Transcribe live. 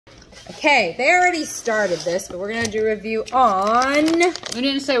Okay, they already started this, but we're gonna do a review on. We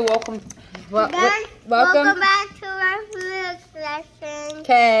didn't say welcome. Welcome. Welcome back to our food lesson.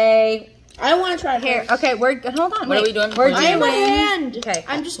 Okay. I want to try Here. Okay, hold on. What are we doing? We're I am a doing. hand. Okay.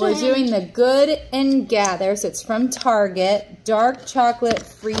 I'm just. We're doing the Good and Gather. So it's from Target. Dark chocolate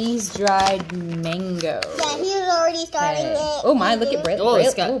freeze dried mango. Yeah, he's already starting it. Oh my! Look at Braylon. Oh,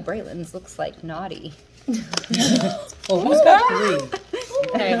 it's got- Braylon's looks like naughty. Oh, who's got 3?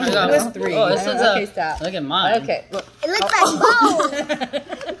 Okay, Who has 3? Oh, this is Okay, stop. Look at mine. Okay. Look. It looks like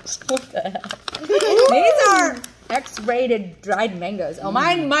bones. What the hell? These are X-rated dried mangoes. Oh,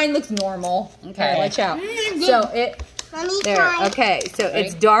 mine looks normal. Okay. Watch out. So it. Let me There. try. Okay. So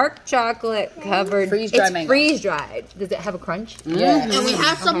it's dark chocolate covered. Freeze-dried It's mango. freeze dried. Does it have a crunch? Yeah. And we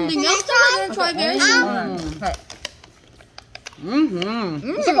have something else that we're gonna try very soon. Okay.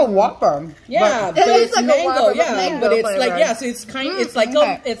 It's like a Whopper. Yeah, but It's it's like a mango. Whopper, but Yeah, mango but it's flavor. like so it's it's like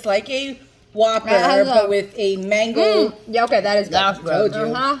Okay. it's like a Whopper, has a- but with a mango. Yeah. Okay. That is good. That's good. Told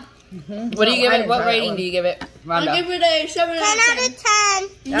you. What do you give I it? didn't What try that rating one. do you give it? I'll Rhonda. give it a 7 10 out of out 10.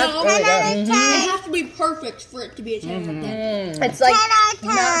 of 10. No, really 10 out good. of it 10. has to be perfect for it to be a 10 out of 10. It's like 10 out of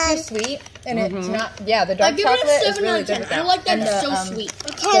not too 10. sweet, and it's not. Yeah, the I dark give it chocolate a is 7 really out of good 10. with I that. like that And it's the, so sweet.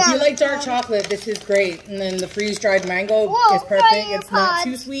 10 So if you out like of dark 10. chocolate, this is great. And then the freeze dried mango Whoa, is perfect. fire It's not pot.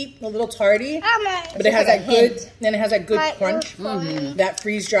 too sweet, a little tardy, I'm but it has like that a good. Then it has that good Right, crunch. you're That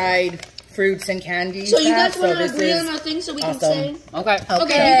freeze dried fruits and candies. So you guys have, want to this agree is on our thing so we can awesome. say? Okay.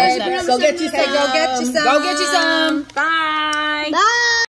 Okay, you guys agree on Go the get you 7 some. out of 10? Go get you some. Go get you some. Bye. Bye.